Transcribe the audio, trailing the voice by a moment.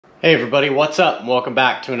Hey everybody, what's up? Welcome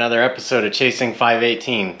back to another episode of Chasing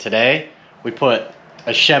 518. Today, we put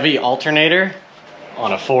a Chevy Alternator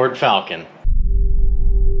on a Ford Falcon.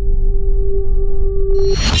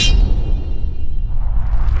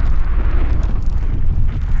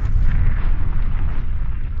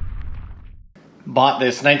 Bought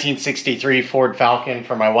this 1963 Ford Falcon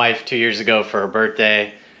for my wife 2 years ago for her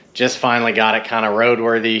birthday. Just finally got it kind of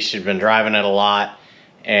roadworthy. She'd been driving it a lot,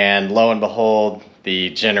 and lo and behold,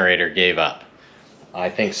 the generator gave up.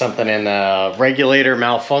 I think something in the regulator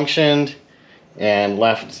malfunctioned and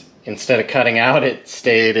left, instead of cutting out, it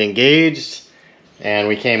stayed engaged. And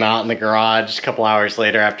we came out in the garage a couple hours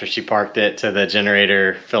later after she parked it to the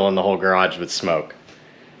generator filling the whole garage with smoke.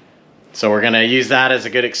 So we're gonna use that as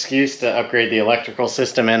a good excuse to upgrade the electrical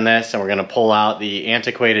system in this, and we're gonna pull out the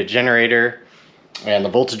antiquated generator and the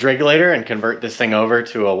voltage regulator and convert this thing over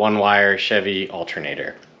to a one-wire Chevy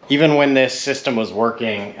alternator. Even when this system was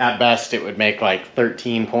working, at best it would make like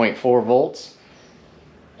 13.4 volts.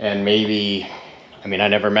 And maybe, I mean, I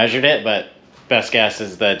never measured it, but best guess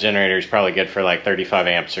is the generator is probably good for like 35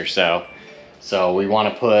 amps or so. So I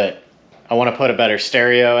want to put a better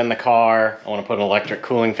stereo in the car. I want to put an electric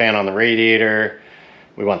cooling fan on the radiator.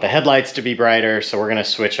 We want the headlights to be brighter, so we're going to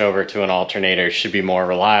switch over to an alternator. It should be more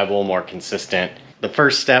reliable, more consistent. The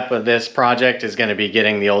first step of this project is going to be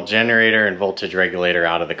getting the old generator and voltage regulator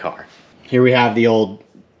out of the car. Here we have the old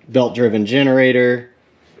belt-driven generator.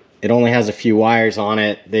 It only has a few wires on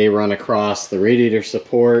it. They run across the radiator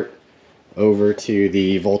support over to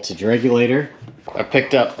the voltage regulator. I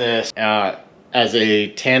picked up this as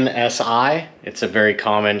a 10SI. It's a very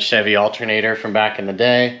common Chevy alternator from back in the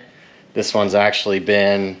day. This one's actually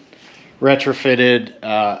been retrofitted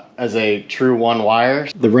as a true one wire.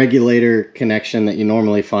 The regulator connection that you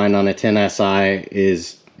normally find on a 10SI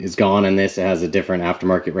is gone in this. It has a different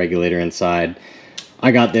aftermarket regulator inside.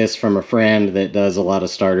 I got this from a friend that does a lot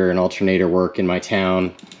of starter and alternator work in my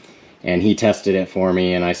town, and he tested it for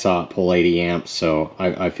me and I saw it pull 80 amps, so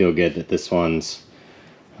I feel good that this one's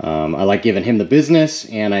I like giving him the business,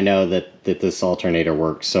 and I know that this alternator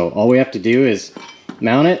works. So all we have to do is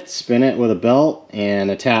mount it, spin it with a belt, and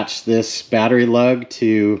attach this battery lug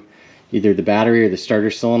to either the battery or the starter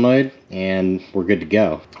solenoid, and we're good to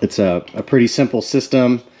go. It's a pretty simple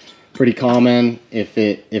system, pretty common. If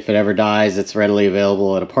it ever dies, it's readily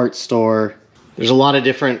available at a parts store. There's a lot of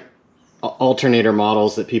different alternator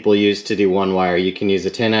models that people use to do one wire. You can use a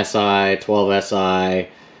 10SI, 12SI,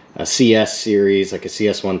 a CS series, like a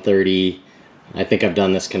CS130. I think I've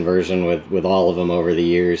done this conversion with all of them over the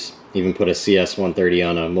years. Even put a CS130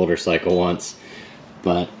 on a motorcycle once.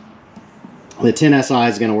 But the 10SI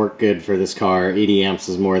is going to work good for this car. 80 amps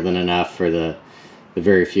is more than enough for the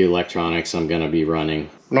very few electronics I'm going to be running.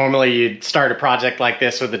 Normally you'd start a project like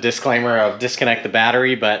this with a disclaimer of disconnect the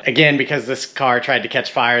battery, but again, because this car tried to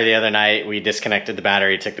catch fire the other night, we disconnected the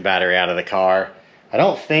battery, took the battery out of the car. I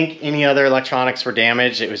don't think any other electronics were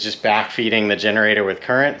damaged. It was just backfeeding the generator with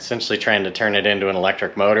current, essentially trying to turn it into an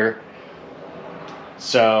electric motor.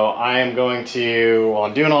 So I am going to, while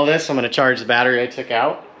I'm doing all this, I'm going to charge the battery I took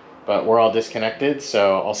out, but we're all disconnected.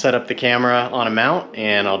 So I'll set up the camera on a mount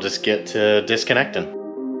and I'll just get to disconnecting.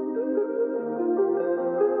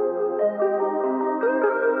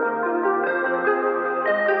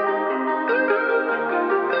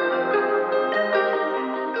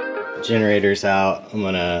 Generator's out. I'm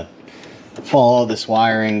gonna follow this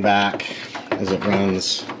wiring back as it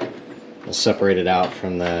runs. We'll separate it out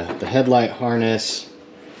from the headlight harness,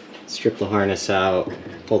 strip the harness out,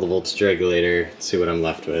 pull the voltage regulator, see what I'm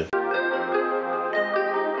left with.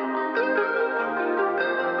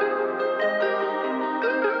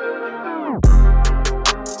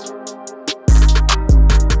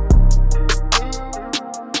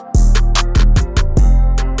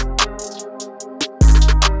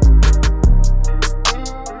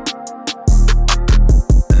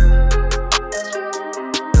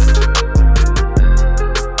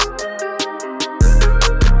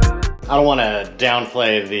 I don't want to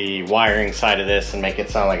downplay the wiring side of this and make it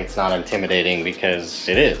sound like it's not intimidating, because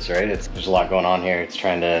it is, right? There's a lot going on here. It's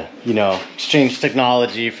trying to, you know, exchange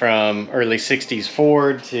technology from early 60s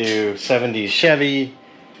Ford to 70s Chevy.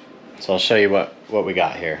 So I'll show you what we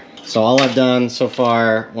got here. So all I've done so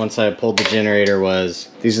far, once I pulled the generator, was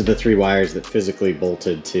these are the three wires that physically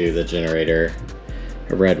bolted to the generator.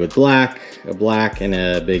 A red with black, a black, and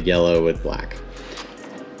a big yellow with black.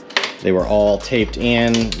 They were all taped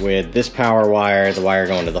in with this power wire, the wire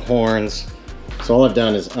going to the horns. So all I've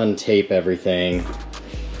done is untape everything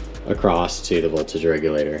across to the voltage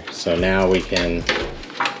regulator. So now we can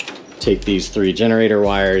take these three generator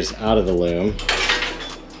wires out of the loom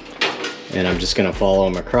and I'm just gonna follow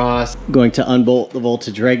them across. I'm going to unbolt the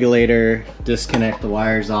voltage regulator, disconnect the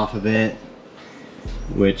wires off of it,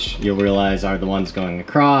 which you'll realize are the ones going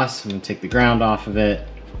across. I'm gonna take the ground off of it,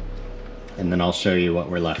 and then I'll show you what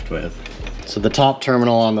we're left with. So the top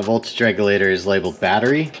terminal on the voltage regulator is labeled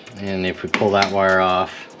battery, and if we pull that wire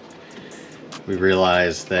off, we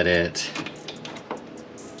realize that it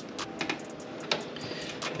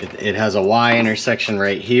has a Y intersection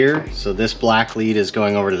right here. So this black lead is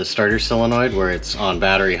going over to the starter solenoid where it's on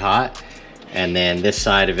battery hot, and then this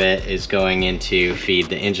side of it is going into feed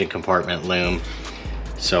the engine compartment loom.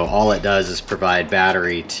 So all it does is provide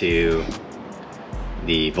battery to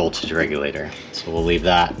the voltage regulator. So we'll leave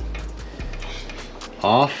that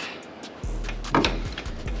off.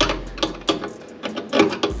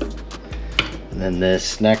 And then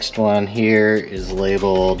this next one here is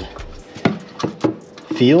labeled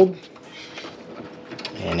field.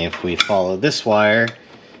 And if we follow this wire,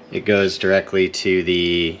 it goes directly to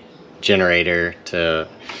the generator to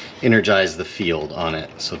energize the field on it.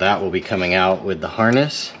 So that will be coming out with the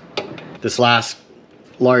harness. This last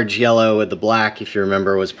large yellow with the black, if you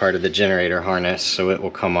remember, was part of the generator harness, so it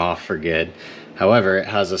will come off for good. However, it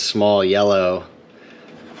has a small yellow,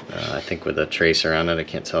 I think with a trace around it, I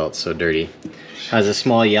can't tell, it's so dirty. Has a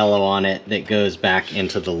small yellow on it that goes back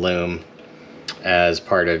into the loom as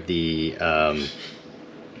part of the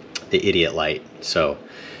idiot light. So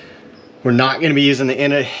we're not going to be using the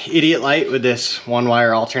idiot light with this one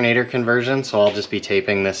wire alternator conversion, so I'll just be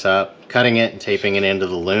taping this up, cutting it and taping it into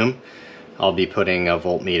the loom. I'll be putting a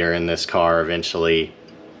voltmeter in this car eventually,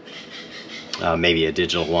 maybe a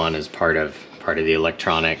digital one as part of the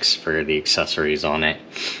electronics for the accessories on it.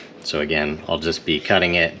 So again, I'll just be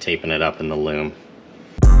cutting it, taping it up in the loom.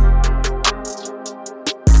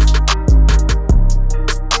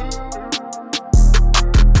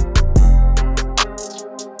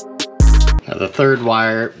 Now the third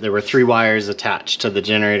wire, there were 3 wires attached to the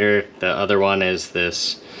generator. The other one is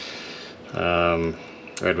this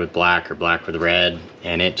red with black or black with red,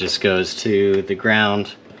 and it just goes to the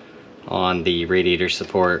ground on the radiator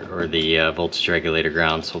support or the voltage regulator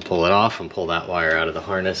ground. So we'll pull it off and pull that wire out of the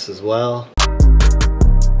harness as well.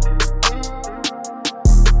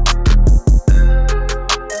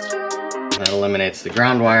 That eliminates the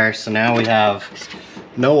ground wire. So now we have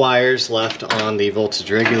no wires left on the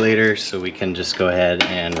voltage regulator, so we can just go ahead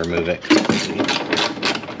and remove it completely.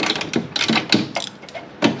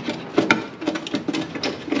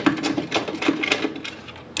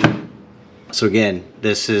 So again,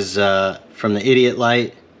 this is from the idiot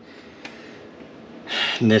light,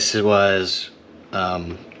 and this was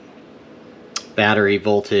battery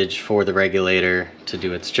voltage for the regulator to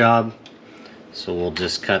do its job. So we'll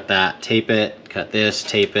just cut that, tape it, cut this,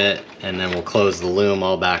 tape it, and then we'll close the loom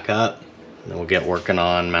all back up. And then we'll get working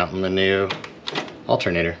on mounting the new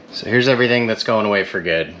alternator. So here's everything that's going away for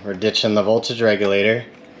good. We're ditching the voltage regulator.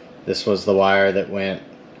 This was the wire that went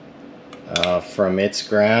from its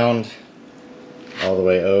ground all the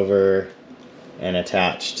way over and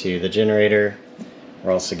attached to the generator.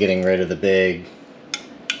 We're also getting rid of the big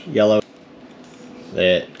yellow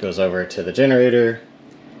that goes over to the generator,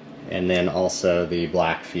 and then also the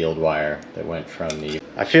black field wire that went from the...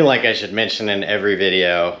 I feel like I should mention in every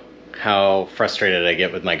video how frustrated I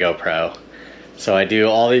get with my GoPro. So I do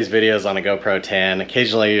all these videos on a GoPro 10,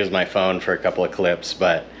 occasionally use my phone for a couple of clips,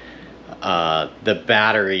 but the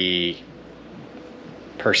battery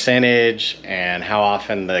percentage and how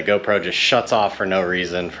often the GoPro just shuts off for no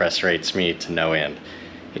reason frustrates me to no end.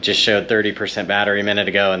 It just showed 30% battery a minute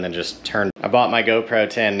ago and then just turned. I bought my GoPro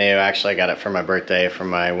 10 new. Actually, I got it for my birthday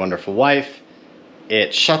from my wonderful wife.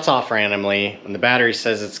 It shuts off randomly. When the battery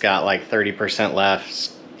says it's got like 30%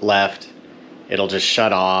 left, it'll just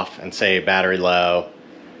shut off and say battery low.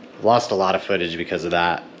 I've lost a lot of footage because of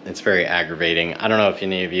that. It's very aggravating. I don't know if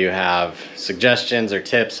any of you have suggestions or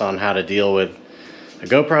tips on how to deal with a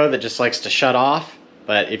GoPro that just likes to shut off,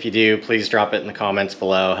 but if you do, please drop it in the comments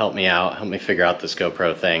below. Help me out, help me figure out this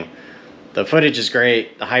GoPro thing. The footage is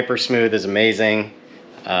great, the hyper smooth is amazing,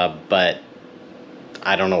 but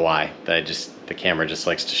I don't know why. The camera just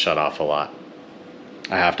likes to shut off a lot.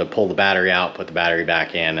 I have to pull the battery out, put the battery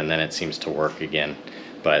back in, and then it seems to work again.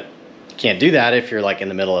 But you can't do that if you're like in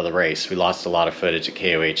the middle of the race. We lost a lot of footage at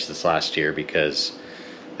KOH this last year because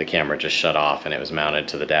the camera just shut off and it was mounted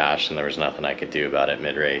to the dash and there was nothing I could do about it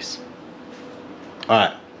mid-race.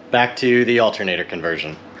 Alright, back to the alternator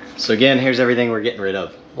conversion. So again, here's everything we're getting rid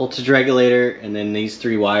of. Voltage regulator, and then these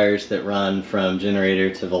 3 wires that run from generator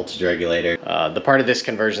to voltage regulator. The part of this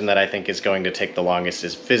conversion that I think is going to take the longest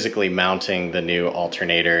is physically mounting the new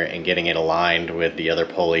alternator and getting it aligned with the other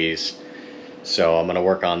pulleys So I'm gonna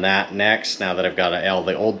work on that next, now that I've got all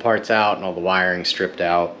the old parts out and all the wiring stripped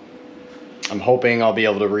out. I'm hoping I'll be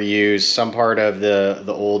able to reuse some part of the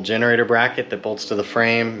old generator bracket that bolts to the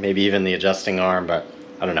frame, maybe even the adjusting arm, but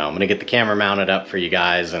I don't know. I'm gonna get the camera mounted up for you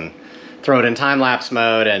guys and throw it in time-lapse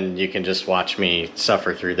mode, and you can just watch me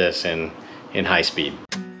suffer through this in high speed.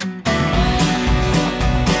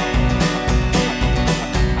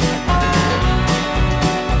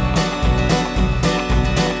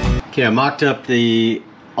 Okay, I mocked up the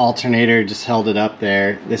alternator, just held it up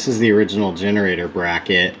there. This is the original generator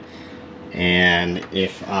bracket, and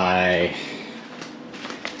if I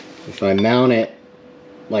mount it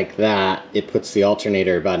like that, it puts the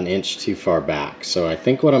alternator about an inch too far back. So I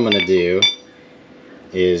think what I'm going to do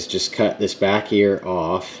is just cut this back ear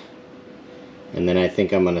off, and then I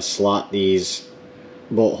think I'm going to slot these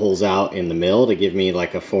bolt holes out in the middle to give me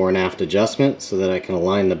like a fore and aft adjustment so that I can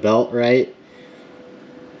align the belt right.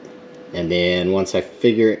 And then once I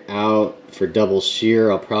figure it out for double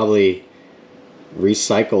shear, I'll probably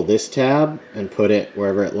recycle this tab and put it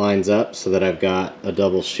wherever it lines up so that I've got a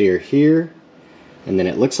double shear here. And then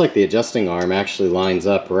it looks like the adjusting arm actually lines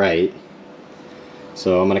up right.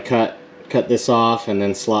 So I'm going to cut this off and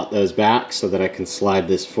then slot those back so that I can slide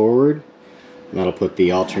this forward. And that'll put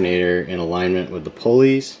the alternator in alignment with the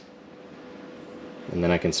pulleys. And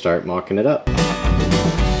then I can start mocking it up.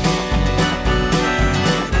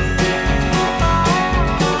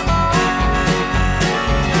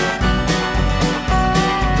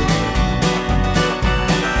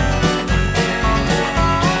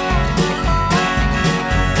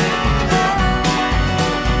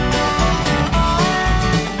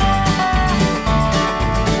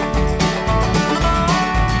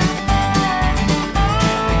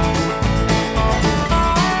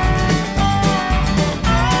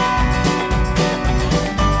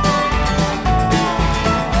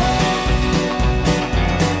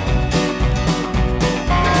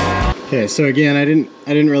 Okay, so again, I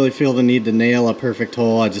didn't really feel the need to nail a perfect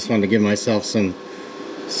hole. I just wanted to give myself some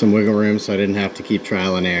wiggle room so I didn't have to keep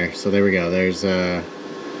trial and error. So there we go. There's a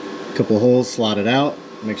couple of holes slotted out.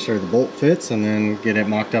 Make sure the bolt fits, and then get it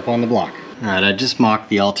mocked up on the block. All right, I just mocked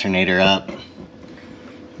the alternator up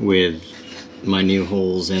with my new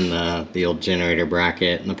holes in the old generator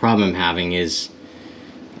bracket. And the problem I'm having is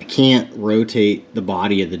I can't rotate the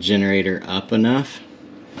body of the generator up enough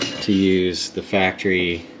to use the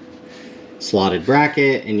factory slotted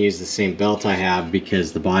bracket and use the same belt I have,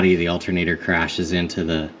 because the body of the alternator crashes into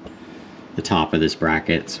the top of this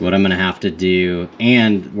bracket. So what I'm going to have to do,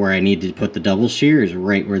 and where I need to put the double shear, is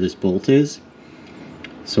right where this bolt is.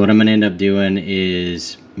 So what I'm going to end up doing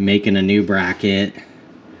is making a new bracket.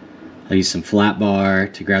 I'll use some flat bar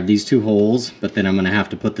to grab these two holes, but then I'm going to have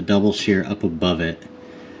to put the double shear up above it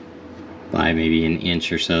by maybe an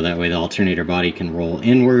inch or so. That way the alternator body can roll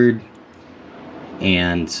inward,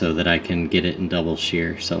 and so that I can get it in double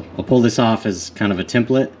shear. So I'll pull this off as kind of a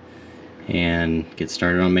template and get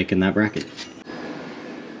started on making that bracket.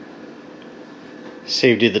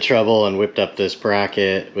 Saved you the trouble and whipped up this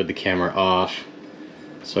bracket with the camera off.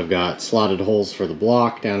 So I've got slotted holes for the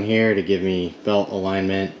block down here to give me belt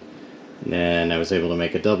alignment. And then I was able to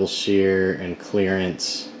make a double shear and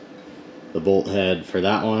clearance the bolt head for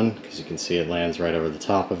that one, because you can see it lands right over the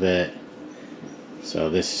top of it.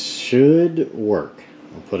 So this should work.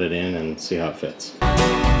 I'll put it in and see how it fits.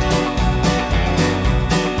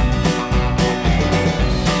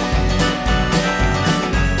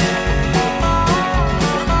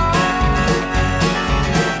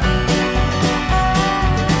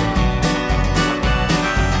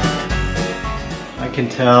 I can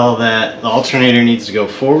tell that the alternator needs to go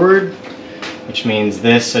forward, which means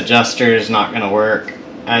this adjuster is not going to work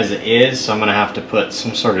as it is, so I'm going to have to put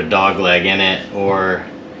some sort of dog leg in it or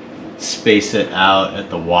space it out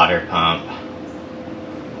at the water pump.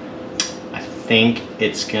 I think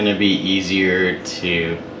it's going to be easier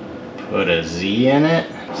to put a Z in it,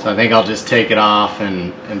 so I think I'll just take it off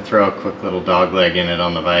and throw a quick little dog leg in it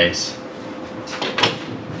on the vise.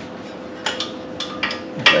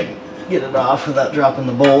 If I can get it off without dropping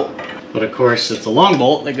the bolt. But of course it's a long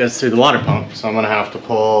bolt that goes through the water pump, so I'm going to have to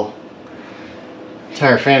pull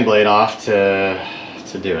entire fan blade off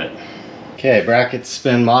to do it. Okay, bracket's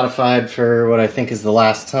been modified for what I think is the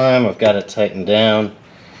last time. I've got it tightened down.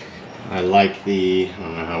 I like I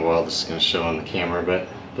don't know how well this is going to show on the camera, but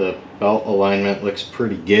the belt alignment looks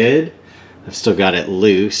pretty good. I've still got it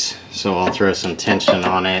loose, so I'll throw some tension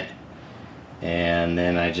on it, and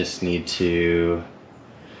then I just need to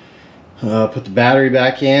Put the battery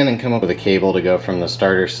back in and come up with a cable to go from the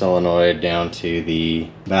starter solenoid down to the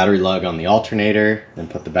battery lug on the alternator. Then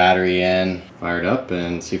put the battery in, fire it up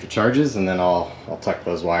and see if it charges, and then I'll tuck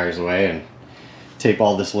those wires away and tape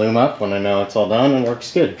all this loom up when I know it's all done and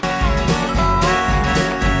works good.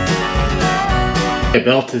 The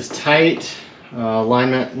belt is tight,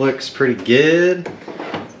 alignment looks pretty good.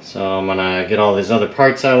 So I'm gonna get all these other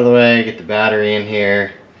parts out of the way, get the battery in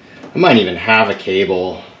here. I might even have a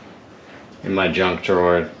cable in my junk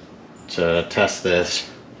drawer to test this.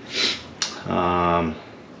 Yeah,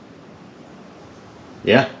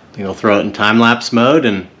 I think I'll throw it in time-lapse mode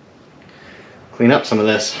and clean up some of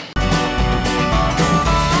this.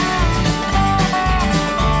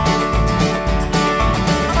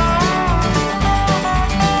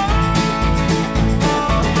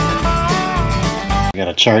 Got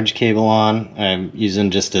a charge cable on. I'm using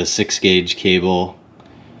just a 6-gauge cable.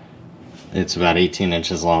 It's about 18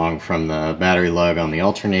 inches long from the battery lug on the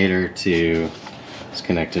alternator to, it's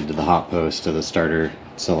connected to the hot post of the starter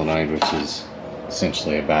solenoid, which is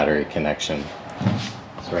essentially a battery connection.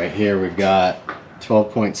 So right here we've got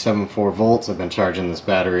 12.74 volts. I've been charging this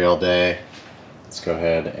battery all day. Let's go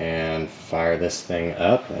ahead and fire this thing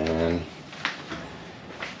up and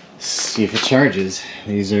see if it charges.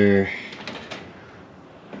 These are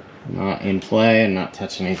not in play and not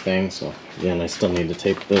touch anything, so again I still need to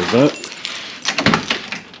tape those up.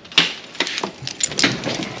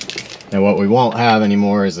 And what we won't have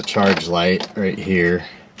anymore is a charge light right here.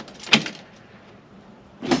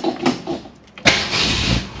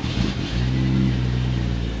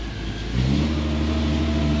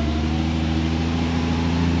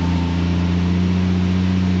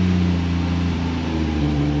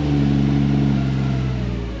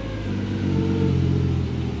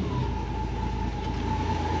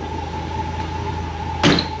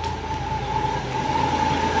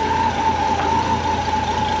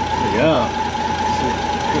 Yeah, so we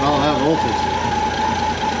can all have voltage.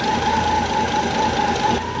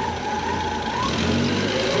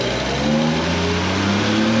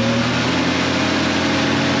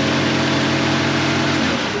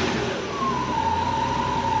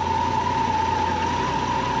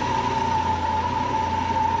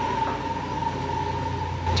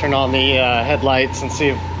 Turn on the headlights and see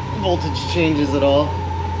if voltage changes at all.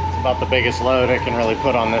 It's about the biggest load I can really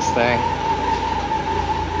put on this thing.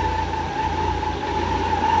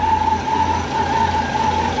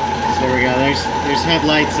 There we go, there's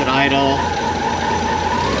headlights at idle.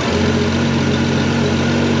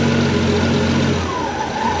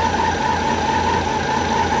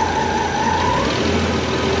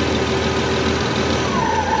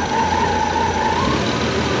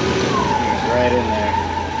 It's right in there.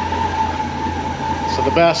 So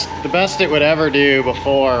the best it would ever do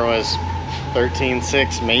before was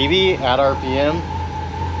 13.6 maybe at RPM.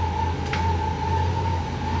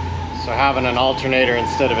 So having an alternator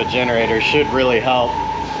instead of a generator should really help.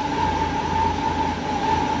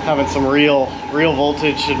 Having some real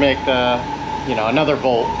voltage should make the, another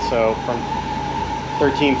volt. So from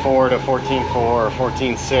 13.4 to 14.4 or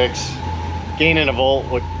 14.6, gaining a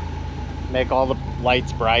volt would make all the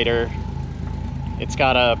lights brighter. It's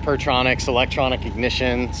got a Pertronix electronic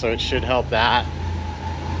ignition, so it should help that.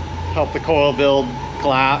 Help the coil build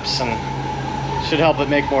collapse and should help it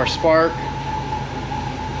make more spark.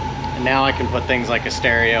 Now I can put things like a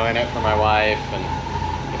stereo in it for my wife,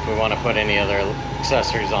 and if we want to put any other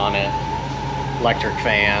accessories on it, electric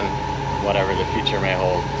fan, whatever the future may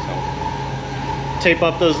hold. So tape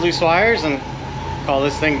up those loose wires and call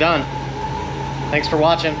this thing done. Thanks for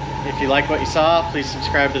watching. If you like what you saw, please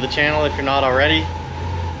subscribe to the channel if you're not already.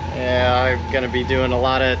 I'm going to be doing a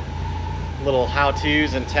lot of little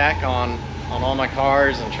how-tos and tech on all my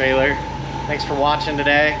cars and trailer. Thanks for watching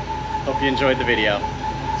today. Hope you enjoyed the video.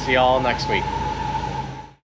 See y'all next week.